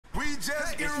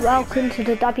Welcome to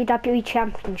the WWE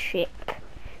Championship.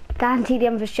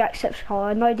 Dantdm vs jacksepticeye.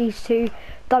 I know these two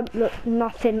don't look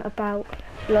nothing about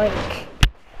like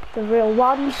the real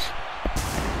ones,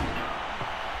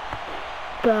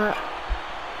 but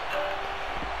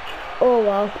oh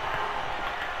well.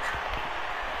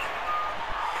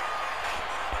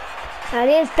 And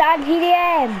here's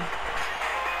Dantdm.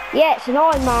 Yeah, it's an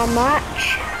Iron Man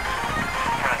match.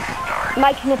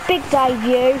 Making a big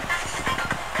debut,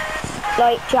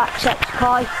 like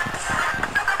jacksepticeye.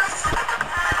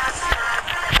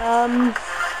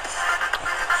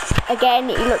 Again,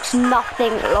 he looks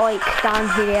nothing like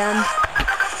Dantdm.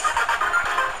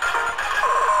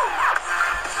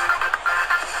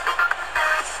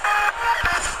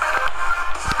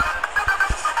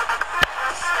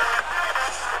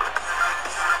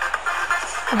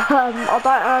 I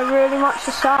don't know really much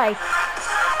to say.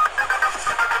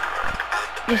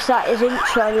 Just that his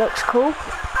intro looks cool.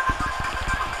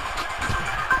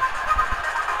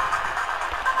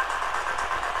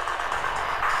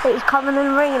 But he's coming in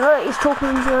the ring, and look, he's talking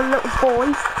to a little boy.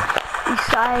 He's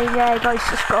saying, yeah, go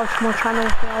subscribe to my channel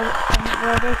if you haven't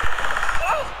already.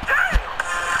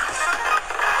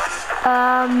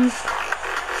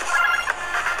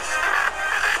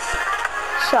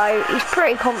 So he's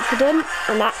pretty confident,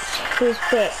 and that's his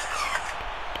bit.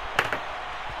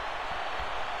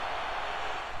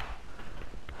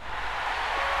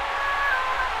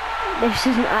 This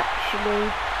isn't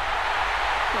actually...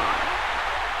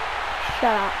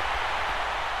 Shut up.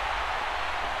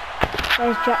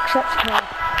 There's jacksepticeye.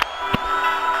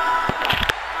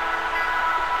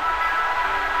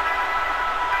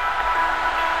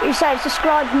 He said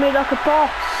subscribe to me like a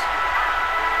boss.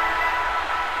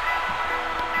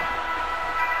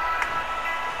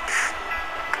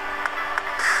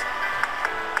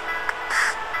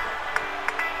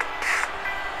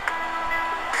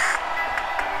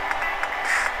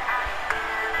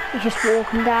 He's just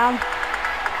walking down.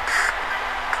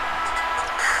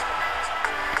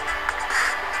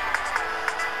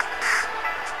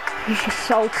 He's just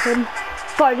sulking.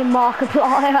 Phoning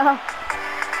Markiplier.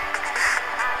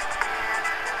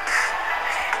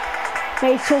 Now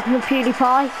he's talking to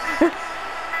PewDiePie.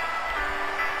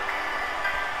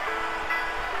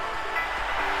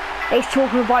 He's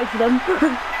talking to both of them.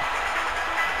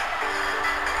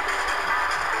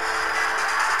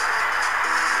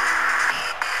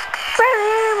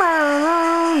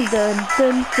 Dun,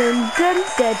 dun, dun, dun,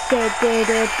 dun, dun, dun,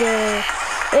 dun, dun.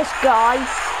 This guy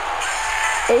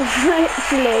is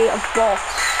literally a boss.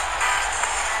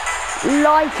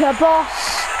 Like a boss,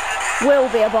 will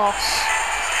be a boss.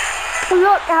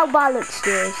 Look how balanced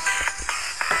he is.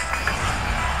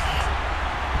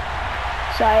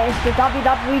 So it's the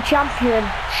WWE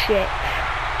Championship.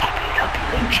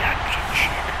 WWE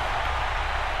Championship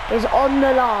is on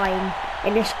the line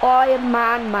in this Iron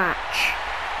Man match.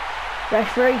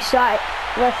 Referee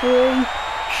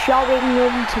showing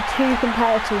them to two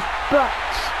competitors, but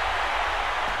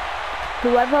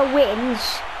whoever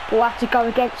wins will have to go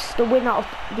against the winner of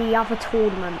the other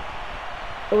tournament.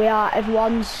 Here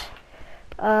everyone's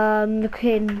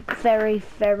looking very,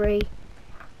 very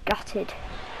gutted.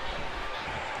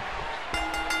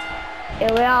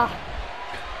 Here we are,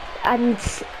 and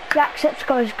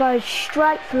jacksepticeye goes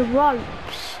straight for the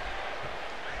ropes.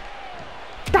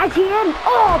 Dantdm!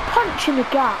 Oh, punch in the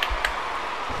gut.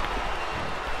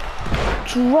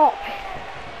 Drop.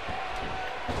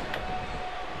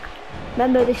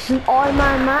 Remember, this is an Iron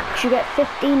Man match. You get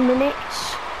 15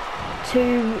 minutes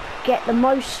to get the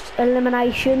most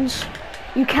eliminations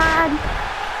you can.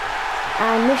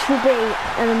 And this will be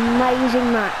an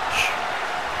amazing match.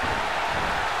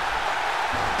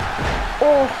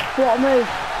 Oh, what a move.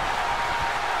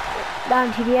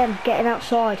 Dantdm getting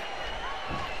outside.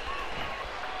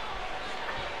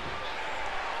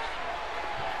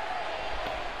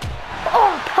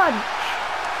 Oh, punch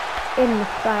in the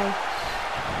face.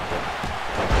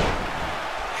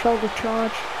 Shoulder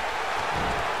charge.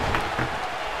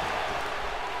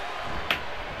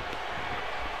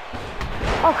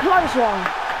 Oh, clothesline.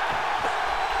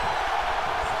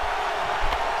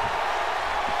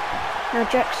 Now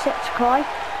jacksepticeye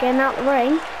getting out the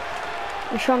ring.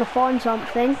 He's trying to find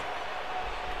something.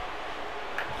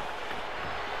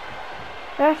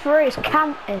 The referee is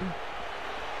counting.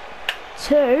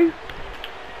 2.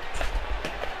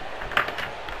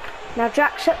 Now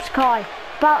jacksepticeye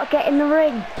about to get in the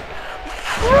ring.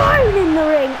 Thrown in the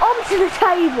ring onto the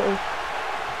table.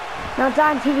 Now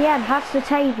Dantdm has the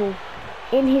table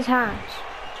in his hands.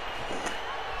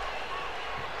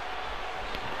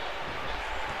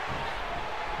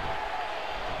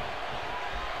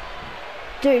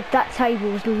 Dude, that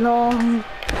table's long.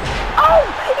 Oh!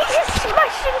 He just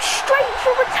smashed him straight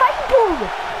through the table!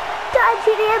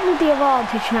 Dantdm with the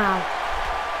advantage now.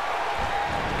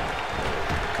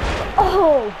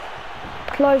 Oh!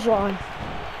 Clothesline.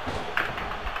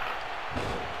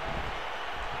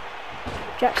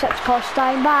 Jacksepticeye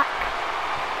staying back.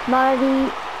 None of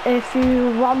the, if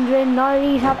you're wondering, none of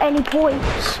these have any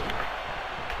points.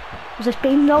 There's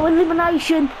been no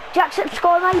elimination.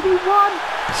 Jacksepticeye maybe 1, 2.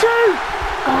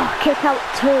 Oh, kick out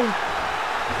 2.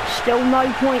 Still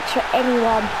no points for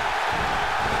anyone.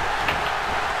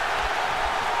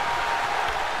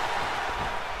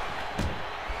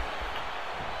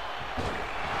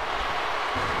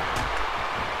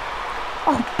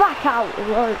 Oh, back out the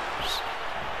ropes.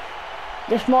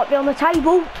 This might be on the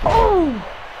table. Oh!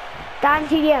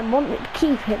 Dantdm wanted to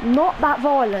keep it, not that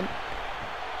violent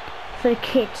for the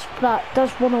kids, but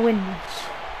does want to win this.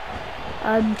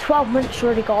 12 minutes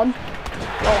already gone.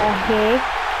 Oh, here.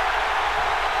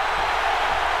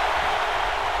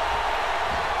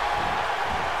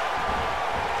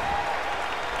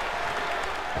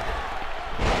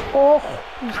 Oh,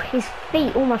 his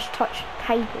feet almost touched the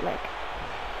table leg.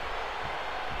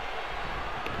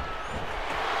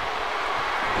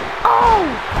 Oh!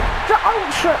 The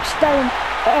Ultra Experiment.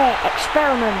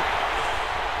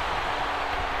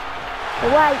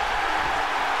 Away.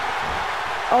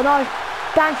 Oh no.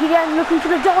 Dantdm looking for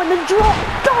the diamond drop.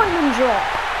 Diamond drop.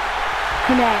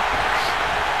 Connects.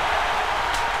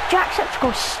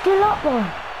 Jacksepticeye still up though.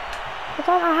 I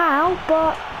don't know how,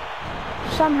 but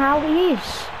somehow he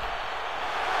is.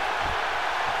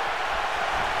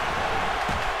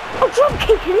 Oh, drop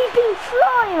kick and he's been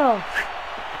flying off.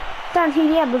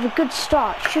 Dantdm with a good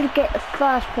start, should get the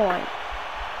first point.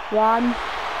 1.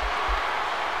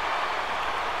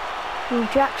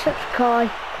 Jacksepticeye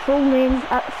falling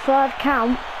at the 3rd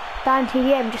count.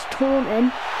 Dantdm just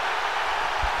taunting.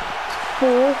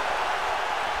 4.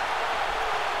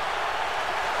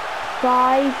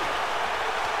 5.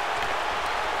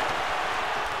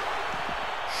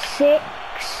 6.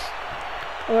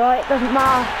 Alright, doesn't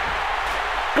matter.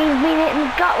 He's been hitting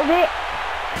the gut with it.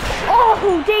 Oh,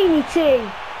 Houdini!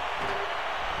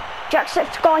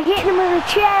 Jacksepticeye hitting him with a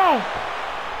chair.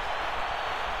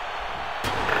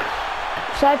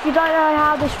 So if you don't know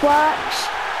how this works,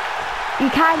 you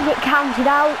can get counted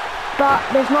out, but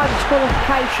there's no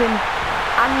disqualification.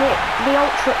 And the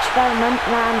Ultra Experiment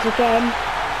lands again.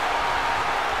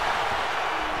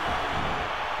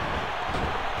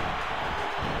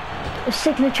 The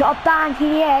signature of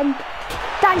Dantdm.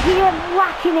 Dantdm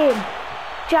whacking him.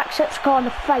 Jacksepticeye in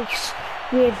the face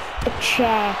with a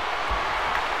chair.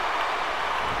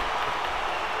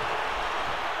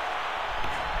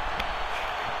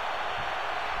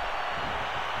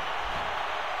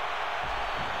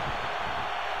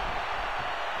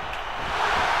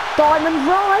 Diamond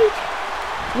ride.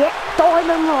 Yep,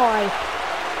 diamond ride.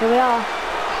 Here we are.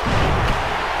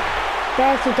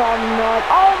 There's the diamond ride.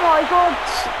 Oh my god!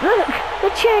 Look, the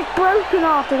chair's broken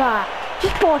after that.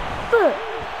 Just by foot.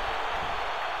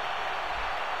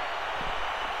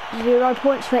 0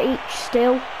 points for each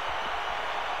still.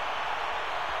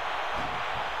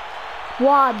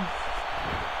 1.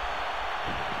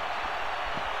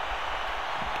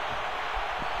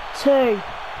 2.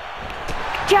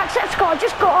 Jacksepticeye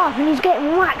just got up and he's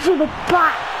getting whacked with the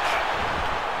back.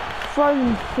 Thrown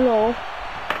on the floor.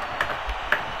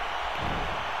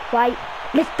 Wait,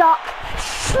 lift up,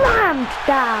 slammed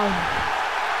down.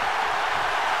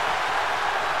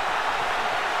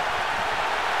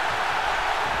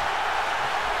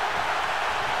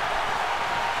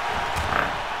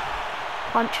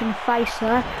 Punch in the face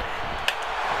there.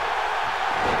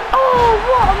 Oh,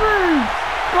 what a move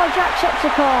by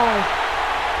Jacksepticeye.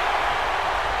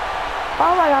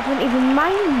 Oh, I haven't even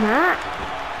made that.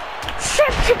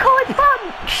 Septiceye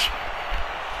punch!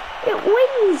 It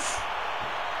wins!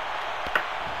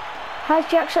 Has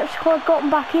Jacksepticeye gotten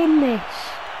back in this?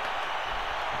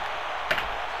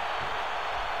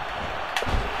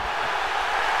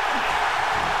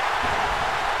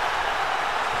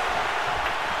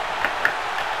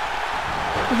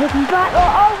 He's looking back,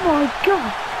 oh my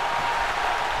god!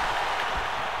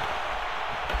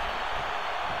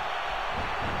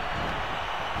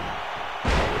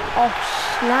 Oh,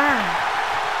 slam.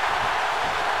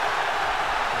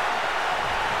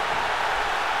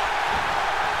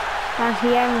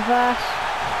 Dantdm reverse.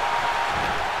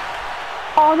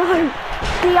 Oh no,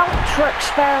 the Ultra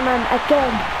Experiment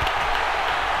again.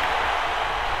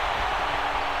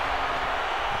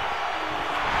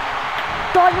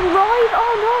 Diamond ride,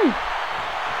 oh no.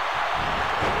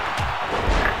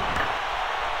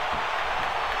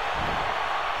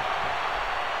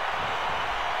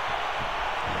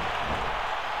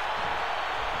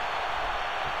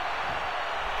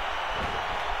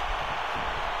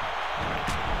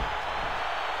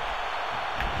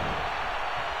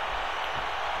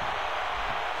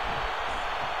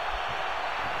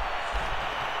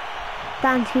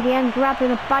 Dantdm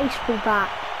grabbing a baseball bat.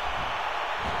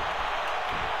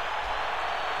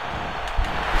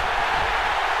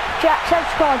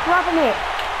 Jacksepticeye grabbing it.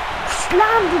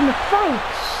 Slammed in the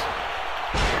face.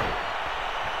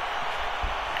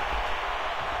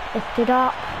 Lifted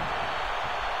up.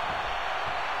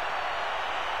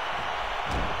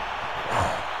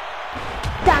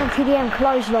 Dantdm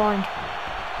clotheslined.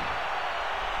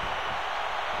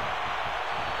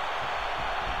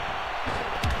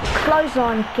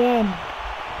 Clothesline again.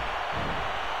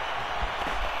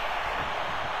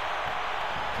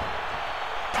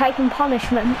 Taking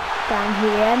punishment down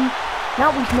here.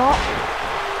 No, he's not.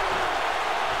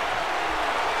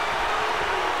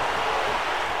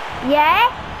 Yeah?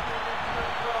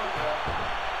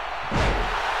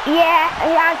 Yeah,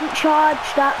 he hasn't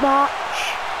charged that much.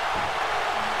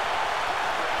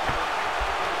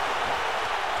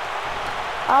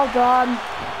 Hold on.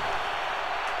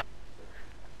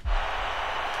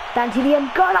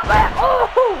 Dantdm going up there. Oh,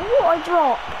 what a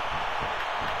drop.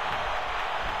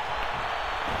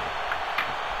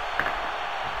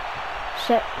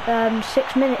 Set,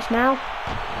 6 minutes now.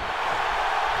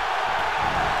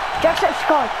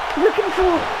 Jacksepticeye looking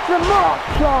for the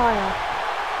Markiplier.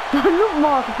 No, not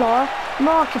Markiplier,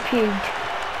 Markiplier.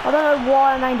 I don't know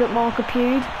why I named it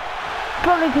Markiplier.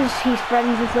 Probably because he's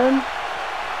friends with them.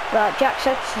 But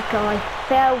Jacksepticeye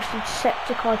fails the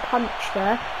Decepticeye punch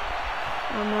there.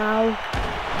 And now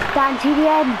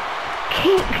Dantdm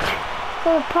kicked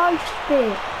for the post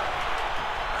bit.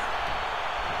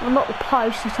 Well, not the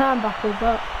post, the turnbuckle,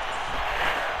 but...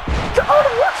 Oh,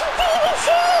 what's a DDT?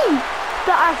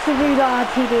 That has to do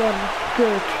Dantdm.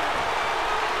 Good.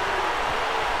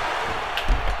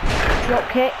 Drop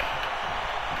kick.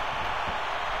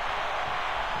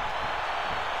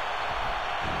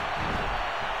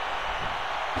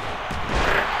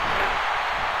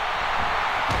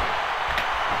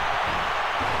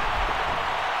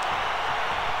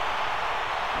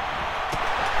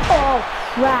 Oh,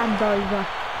 rammed over.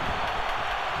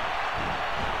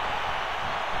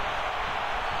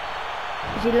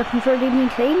 Is he looking for a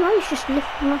DDT? No, he's just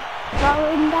lifting him,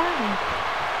 throwing him down.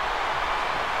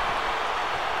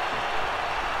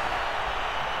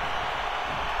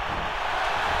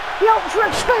 The Ultra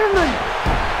Experiment!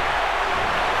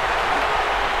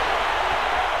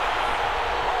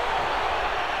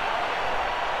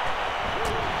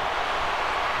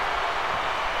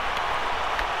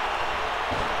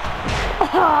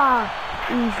 Ah!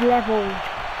 He's levelled.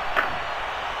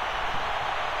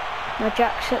 Now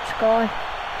Jacksepticeye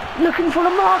looking for the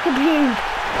Markiplier.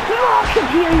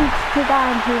 Markiplier to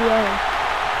Dantdm.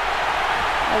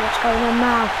 Oh, what's going on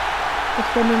now?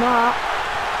 Lifting him up.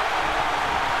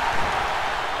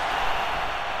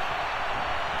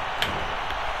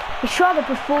 He's trying to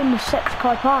perform the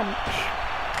Decepticeye punch.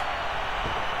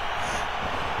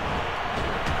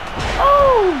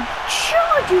 Oh!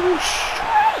 Charging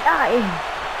straight at him.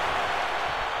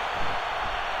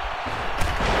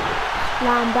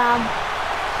 Slam down.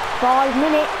 5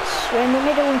 minutes. We're in the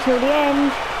middle until the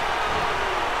end.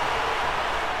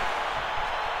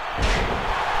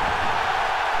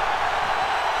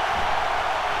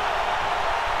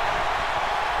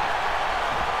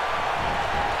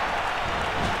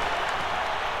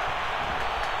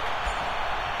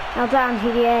 Now down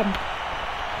to the end.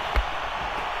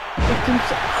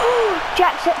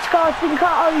 Jacksepticeye's been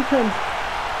cut open.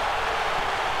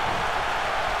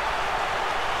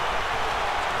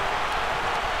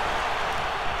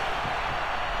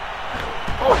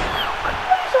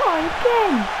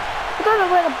 Again. I don't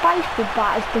know where the baseball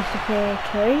bat has disappeared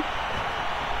to.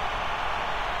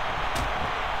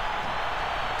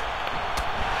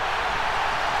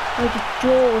 Oh, just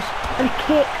jaws and a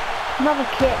kick, another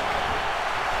kick.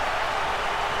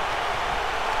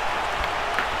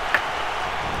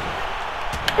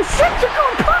 A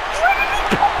Decepticeye punch, where did he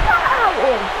pop that out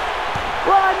in?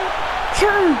 1,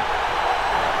 2.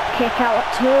 Kick out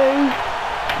at 2.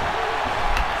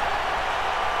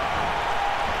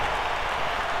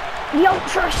 The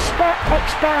Ultra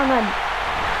Experiment.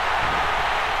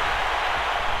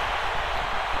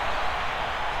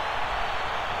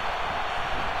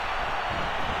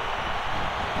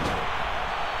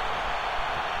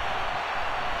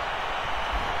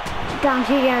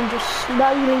 Dantdm just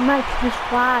slowly making his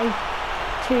way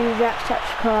to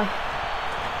Jacksepticeye.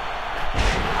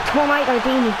 Tornado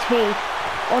DDT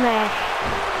on air.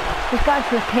 He's going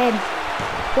for a pin.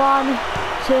 1,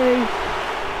 2.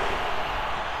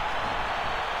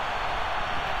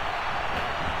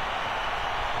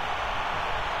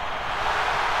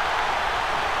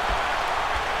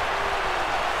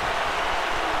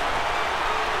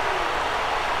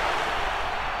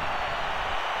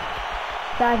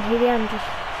 Dantdm just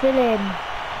filling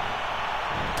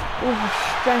all the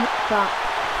strength up.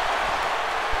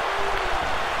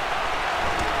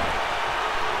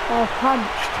 Oh,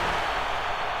 punched.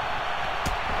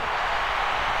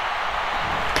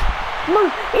 No,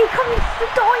 here comes the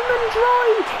Diamond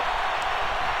Ride!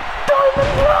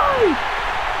 Diamond Ride!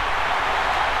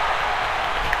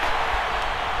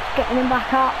 Getting him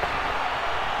back up.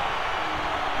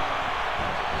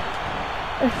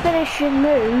 The finishing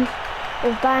move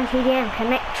of Dantdm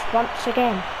connects once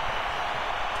again.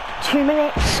 2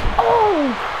 minutes.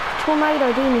 Oh!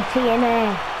 Tornado DDT in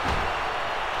there.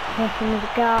 Kick into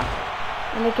the gut.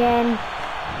 And again.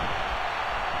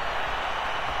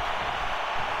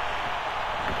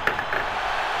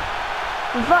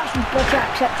 Reversal by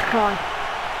jacksepticeye.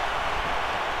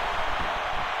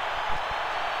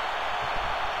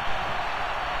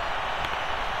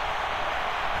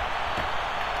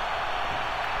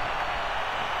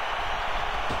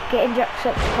 Getting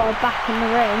jacksepticeye back in the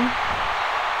ring.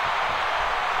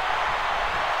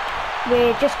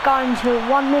 We're just going to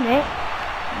 1 minute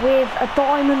with a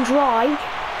Diamond Ride.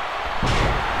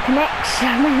 Connects.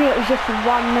 Maybe it was just for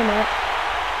 1 minute.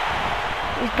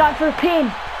 He's going for a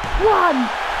pin. 1,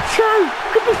 2.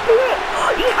 Could this be it?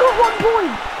 He's got 1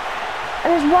 point.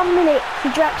 And there's 1 minute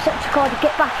for jacksepticeye to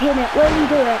get back in it. Will he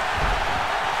do it?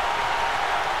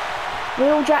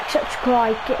 Will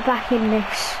jacksepticeye get back in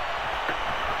this?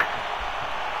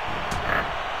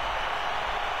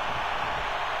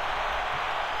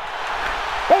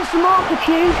 There's the marker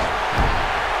cube.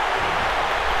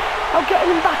 I'll get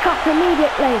him back up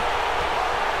immediately.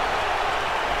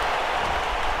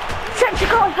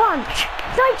 Septiceye punch.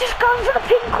 No, just going for the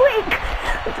pin quick.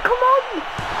 Come on.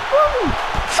 1,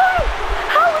 2.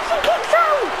 How has he kicked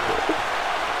out?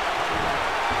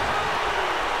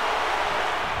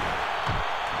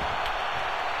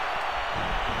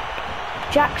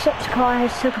 Jacksepticeye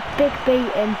has took a big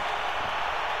beating.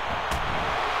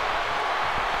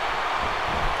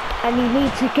 And you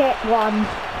need to get one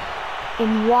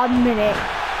in 1 minute,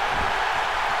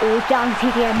 or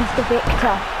Dantdm is the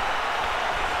victor.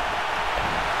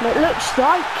 And it looks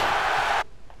like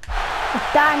if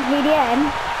Dantdm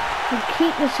can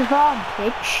keep this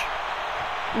advantage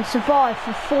and survive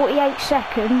for 48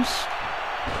 seconds,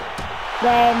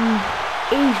 then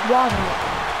he's won it.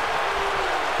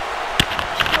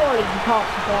 Surely he can't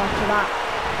survive for that,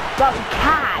 but we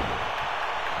can.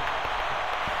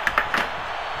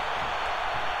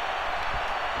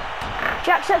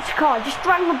 Jacksepticeye just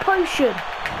drank the potion.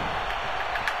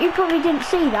 You probably didn't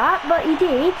see that, but he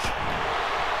did.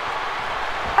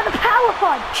 And a power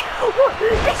punch! What?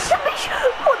 This submission!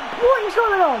 What is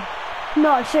going on?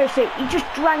 No, seriously, he just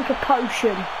drank a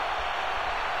potion.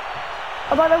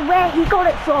 I don't know where he got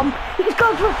it from. He was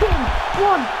going for a pin.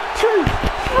 1, 2,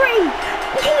 3.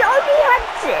 He only had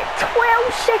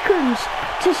 12 seconds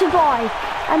to survive.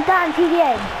 And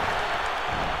Dantdm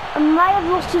may have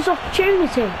lost his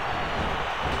opportunity.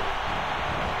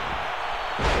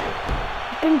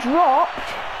 Been dropped.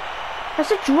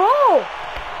 That's a draw.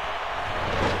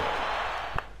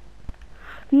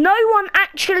 No one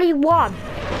actually won.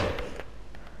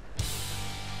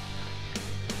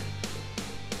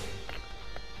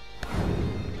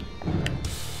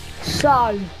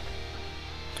 So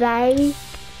they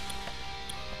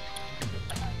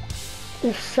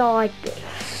decide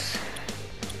this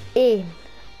in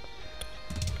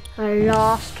a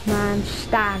last man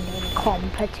standing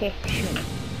competition.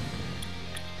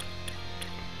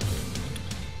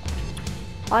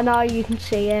 I know you can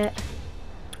see it.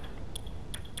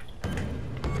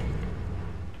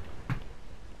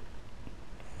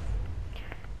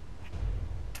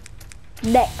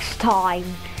 Next time.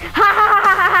 Ha ha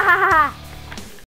ha ha ha ha!